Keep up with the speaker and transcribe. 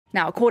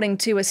Now, according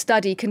to a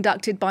study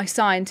conducted by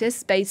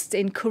scientists based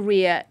in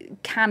Korea,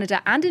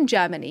 Canada and in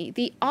Germany,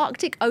 the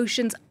Arctic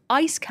Ocean's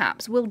ice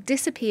caps will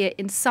disappear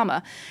in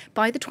summer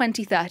by the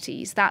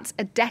 2030s. That's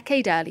a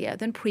decade earlier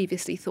than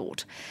previously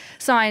thought.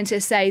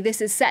 Scientists say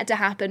this is set to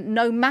happen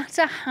no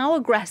matter how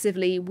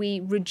aggressively we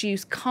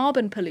reduce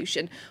carbon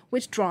pollution,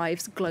 which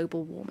drives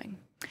global warming.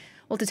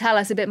 Well, to tell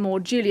us a bit more,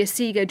 Julia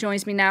Seeger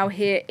joins me now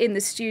here in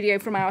the studio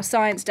from our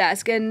science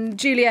desk. And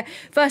Julia,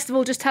 first of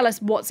all, just tell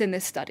us what's in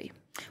this study.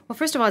 Well,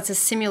 first of all, it's a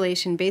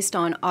simulation based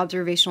on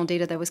observational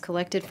data that was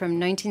collected from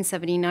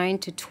 1979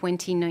 to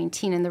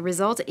 2019. And the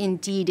result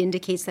indeed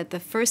indicates that the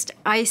first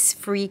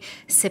ice-free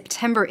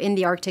September in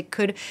the Arctic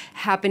could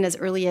happen as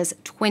early as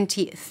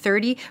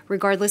 2030,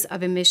 regardless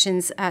of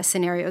emissions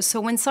scenarios.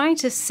 So when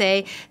scientists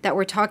say that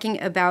we're talking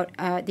about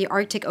the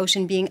Arctic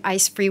Ocean being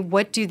ice-free,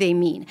 what do they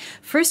mean?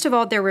 First of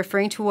all, they're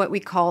referring to what we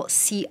call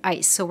sea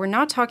ice. So we're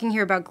not talking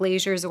here about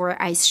glaciers or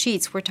ice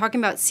sheets. We're talking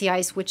about sea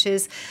ice, which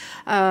is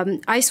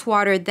ice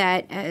water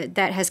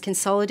that has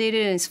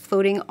consolidated and is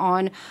floating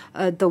on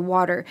the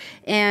water.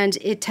 And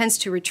it tends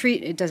to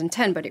retreat. It doesn't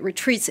tend, but it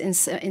retreats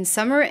in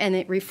summer and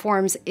it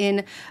reforms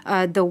in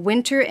the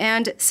winter.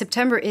 And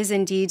September is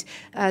indeed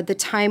the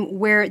time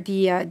where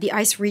the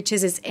ice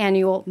reaches its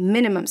annual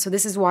minimum. So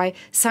this is why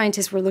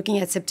scientists were looking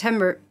at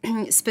September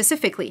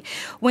specifically.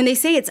 When they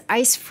say it's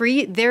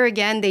ice-free, there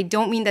again, they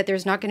don't mean that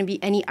there's not going to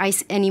be any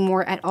ice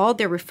anymore at all.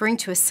 They're referring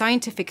to a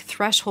scientific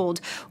threshold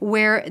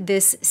where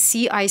this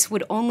sea ice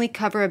would only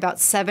cover about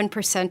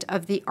 7%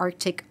 of the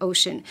Arctic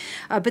Ocean.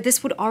 But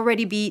this would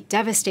already be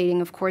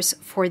devastating, of course,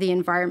 for the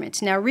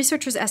environment. Now,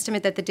 researchers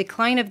estimate that the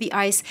decline of the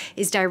ice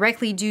is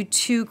directly due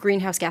to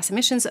greenhouse gas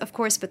emissions, of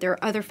course, but there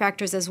are other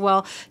factors as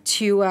well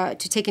to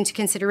take into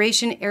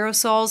consideration: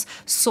 aerosols,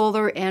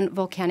 solar and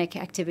volcanic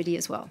activity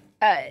as well.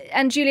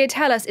 And Julia,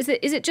 tell us, is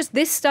it just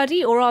this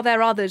study, or are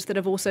there others that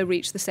have also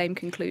reached the same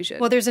conclusion?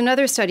 Well, there's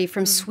another study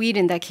from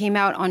Sweden that came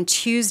out on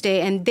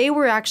Tuesday, and they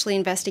were actually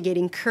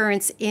investigating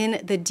currents in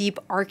the deep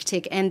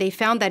Arctic, and they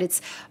found that it's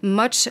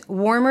much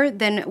warmer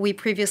than we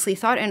previously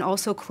thought and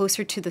also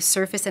closer to the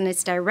surface, and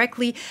it's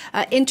directly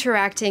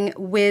interacting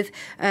with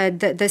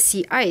the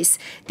sea ice.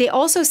 They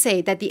also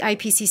say that the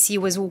IPCC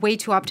was way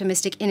too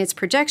optimistic in its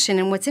projection,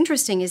 and what's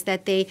interesting is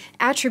that they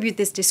attribute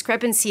this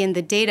discrepancy in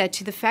the data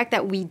to the fact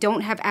that we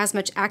don't have as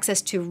much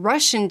access to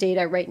Russian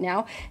data right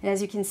now. And as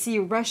you can see,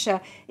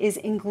 Russia is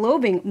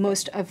englobing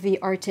most of the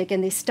Arctic,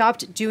 and they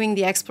stopped doing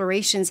the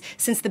explorations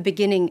since the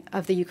beginning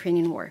of the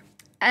Ukrainian war.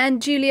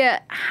 And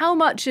Julia, how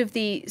much of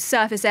the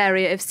surface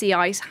area of sea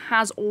ice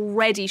has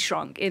already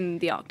shrunk in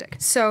the Arctic?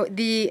 So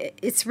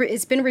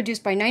it's been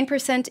reduced by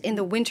 9% in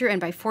the winter and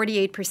by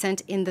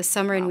 48% in the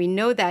summer. Wow. And we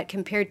know that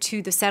compared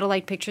to the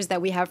satellite pictures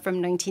that we have from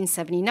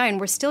 1979.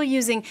 We're still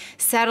using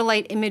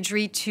satellite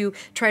imagery to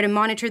try to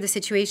monitor the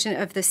situation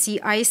of the sea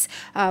ice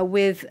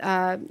with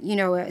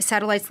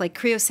satellites like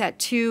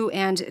Cryosat-2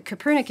 and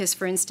Copernicus,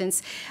 for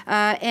instance.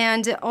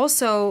 And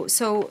also,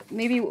 so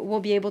maybe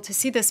we'll be able to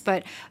see this,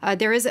 but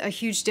there is a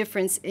huge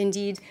difference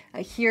indeed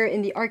here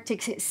in the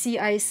Arctic sea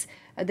ice,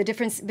 the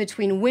difference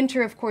between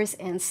winter, of course,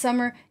 and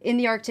summer in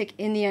the Arctic,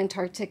 in the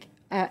Antarctic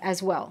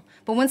as well.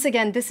 But once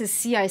again, this is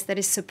sea ice that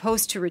is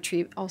supposed to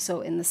retreat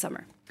also in the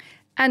summer.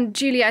 And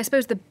Julia, I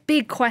suppose the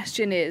big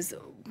question is,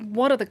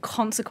 what are the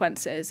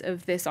consequences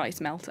of this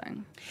ice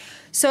melting?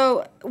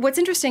 So what's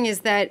interesting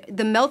is that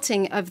the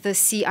melting of the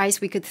sea ice,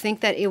 we could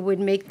think that it would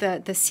make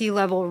the sea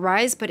level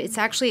rise, but it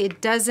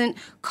doesn't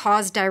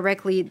cause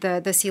directly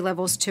the sea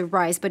levels to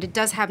rise, but it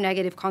does have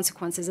negative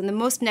consequences. And the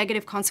most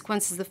negative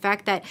consequence is the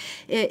fact that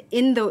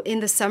in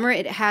the summer,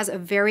 it has a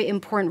very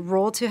important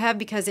role to have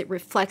because it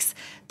reflects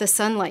the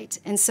sunlight.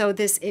 And so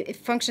it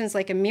functions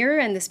like a mirror,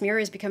 and this mirror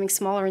is becoming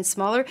smaller and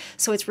smaller.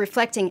 So it's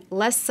reflecting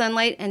less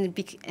sunlight, and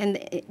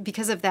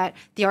because of that,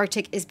 the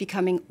Arctic is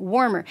becoming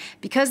warmer.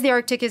 Because the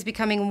Arctic is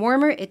becoming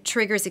warmer, it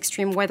triggers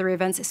extreme weather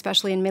events,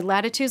 especially in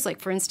mid-latitudes,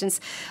 like, for instance,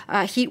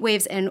 heat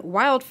waves and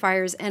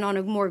wildfires. And on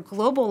a more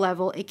global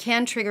level, it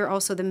can trigger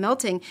also the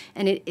melting,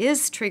 and it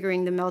is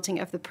triggering the melting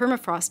of the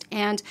permafrost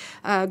and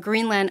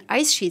Greenland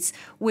ice sheets,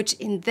 which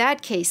in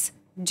that case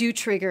do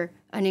trigger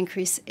an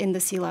increase in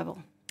the sea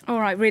level. All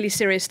right, really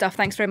serious stuff.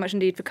 Thanks very much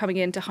indeed for coming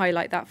in to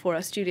highlight that for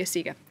us. Julia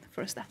Seeger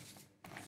for us there.